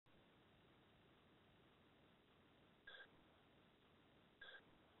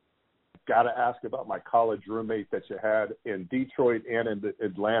got to ask about my college roommate that you had in Detroit and in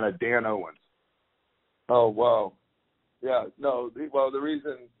Atlanta, Dan Owens. Oh, wow. Yeah, no, the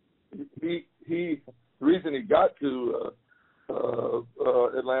reason he got to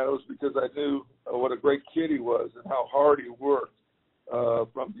Atlanta was because I knew what a great kid he was and how hard he worked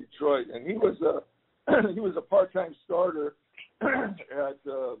from Detroit. And he was a part-time starter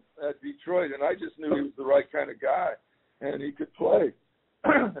at Detroit, and I just knew he was the right kind of guy, and he could play.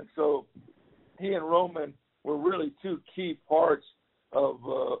 And so he and Roman were really two key parts of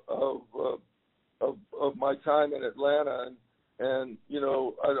my time in Atlanta. And you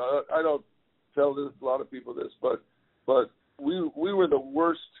know, I don't tell a lot of people this, but we were the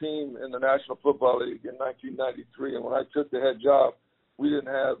worst team in the National Football League in 1993, and when I took the head job, we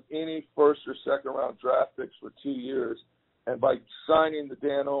didn't have any first or second round draft picks for 2 years. And by signing the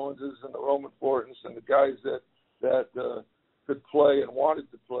Dan Owenses and the Roman Fortons and the guys that could play and wanted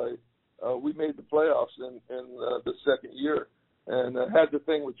to play, we made the playoffs in the second year. And had the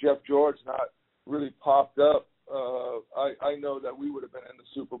thing with Jeff George not really popped up, I know that we would have been in the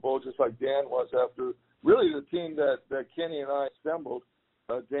Super Bowl just like Dan was after really the team that Kenny and I assembled.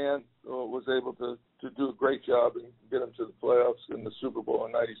 Dan was able to do a great job and get them to the playoffs in the Super Bowl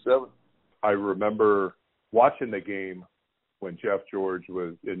in '97. I remember watching the game when Jeff George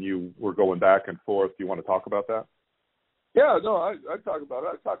was and you were going back and forth. Do you want to talk about that? Yeah, no, I talk about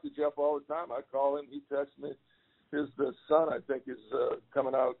it. I talk to Jeff all the time. I call him. He texts me. His son, I think, is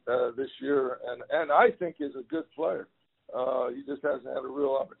coming out this year, and I think is a good player. He just hasn't had a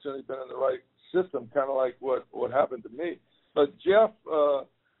real opportunity, been in the right system, kind of like what happened to me. But Jeff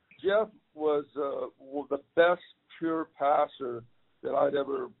was the best pure passer that I'd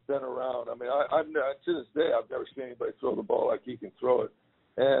ever been around. I mean, I've to this day I've never seen anybody throw the ball like he can throw it,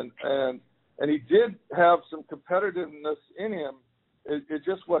 and he did have some competitiveness in him. It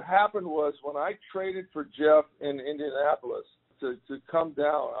just what happened was when I traded for Jeff in Indianapolis to come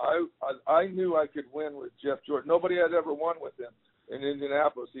down, I knew I could win with Jeff George. Nobody had ever won with him in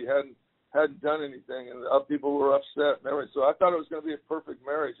Indianapolis. He hadn't done anything, and people were upset and everything. So I thought it was going to be a perfect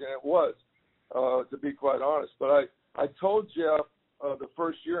marriage, and it was, to be quite honest. But I told Jeff the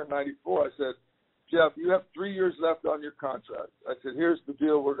first year in '94, I said, Jeff, you have 3 years left on your contract. I said, here's the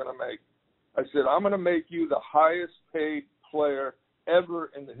deal we're going to make. I said, I'm going to make you the highest paid player ever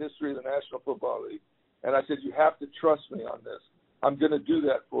in the history of the National Football League. And I said, you have to trust me on this. I'm going to do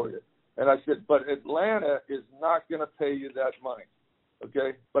that for you. And I said, but Atlanta is not going to pay you that money,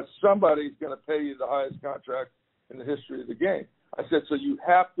 okay? But somebody's going to pay you the highest contract in the history of the game. I said, so you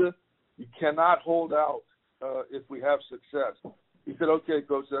cannot hold out if we have success. He said, okay,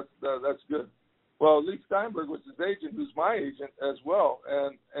 Coach, that's good. Well, Lee Steinberg was his agent, who's my agent as well.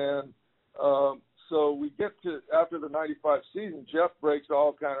 And so we get to after the '95 season, Jeff breaks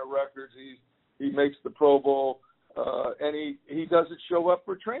all kind of records. He makes the Pro Bowl, and he doesn't show up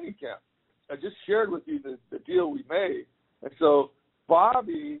for training camp. I just shared with you the deal we made. And so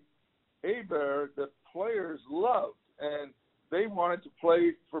Bobby Hebert, the players loved, and they wanted to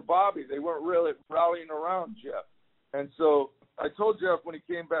play for Bobby. They weren't really rallying around Jeff. And so I told Jeff when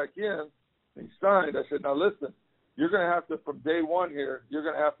he came back in and he signed, I said, now listen, you're going to have to, from day one here, you're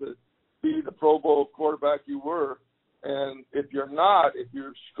going to have to be the Pro Bowl quarterback you were. And if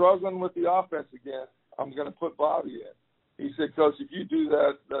you're struggling with the offense again, I'm going to put Bobby in. He said, Coach, if you do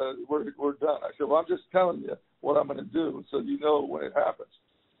that, we're done. I said, well, I'm just telling you what I'm going to do so you know when it happens.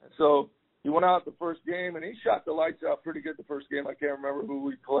 And so he went out the first game, and he shot the lights out pretty good the first game. I can't remember who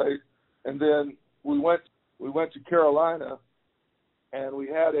we played. And then we went to Carolina, and we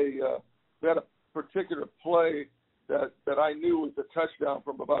had a particular play that I knew was a touchdown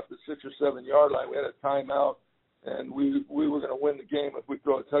from about the 6 or 7 yard line. We had a timeout, and we were going to win the game if we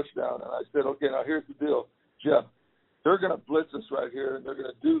throw a touchdown. And I said, okay, now here's the deal, Jeff. They're going to blitz us right here, and they're going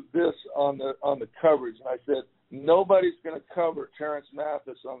to do this on the coverage. And I said, nobody's going to cover Terrence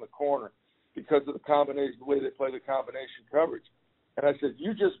Mathis on the corner because of the way they play the combination coverage. And I said,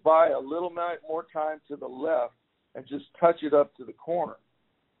 you just buy a little more time to the left and just touch it up to the corner.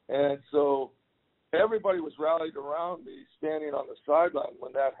 And so everybody was rallied around me standing on the sideline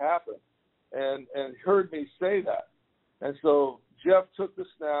when that happened and heard me say that. And so Jeff took the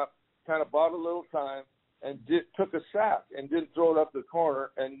snap, kind of bought a little time, and took a sack and didn't throw it up the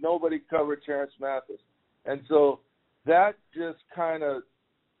corner, and nobody covered Terrence Mathis. And so that just kind of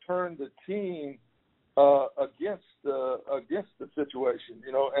turned the team against the situation,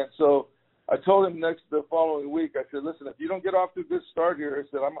 you know. And so I told him the following week, I said, listen, if you don't get off to a good start here, I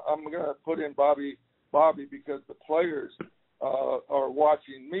said, I'm going to put in Bobby because the players are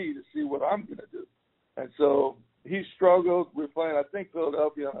watching me to see what I'm going to do. And so he struggled. We were playing, I think,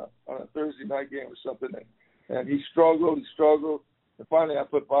 Philadelphia on a Thursday night game or something, and he struggled. And finally I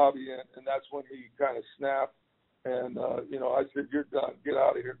put Bobby in, and that's when he kind of snapped. And, I said, you're done. Get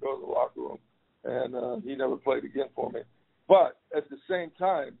out of here. Go to the locker room. And he never played again for me. But at the same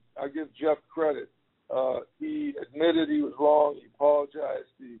time, I give Jeff credit. He admitted he was wrong. He apologized.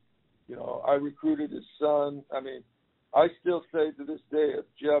 I recruited his son. I mean, I still say to this day, if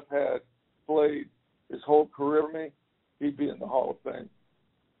Jeff had played his whole career with me, he'd be in the Hall of Fame.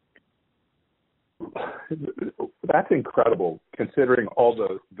 That's incredible, considering all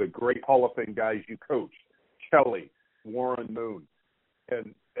the great Hall of Fame guys you coached, Kelly, Warren Moon,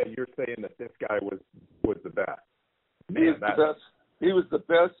 and you're saying that this guy was the best. Man, he was the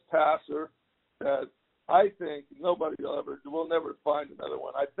best passer that I think nobody will never find another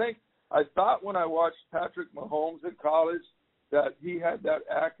one. I thought when I watched Patrick Mahomes in college that he had that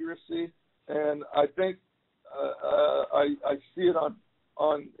accuracy, and I think I see it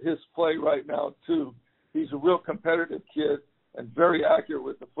on his play right now too. He's a real competitive kid and very accurate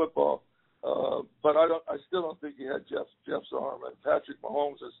with the football. But I still don't think he had Jeff's arm. And Patrick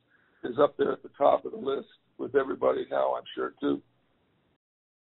Mahomes is up there at the top of the list with everybody now, I'm sure too.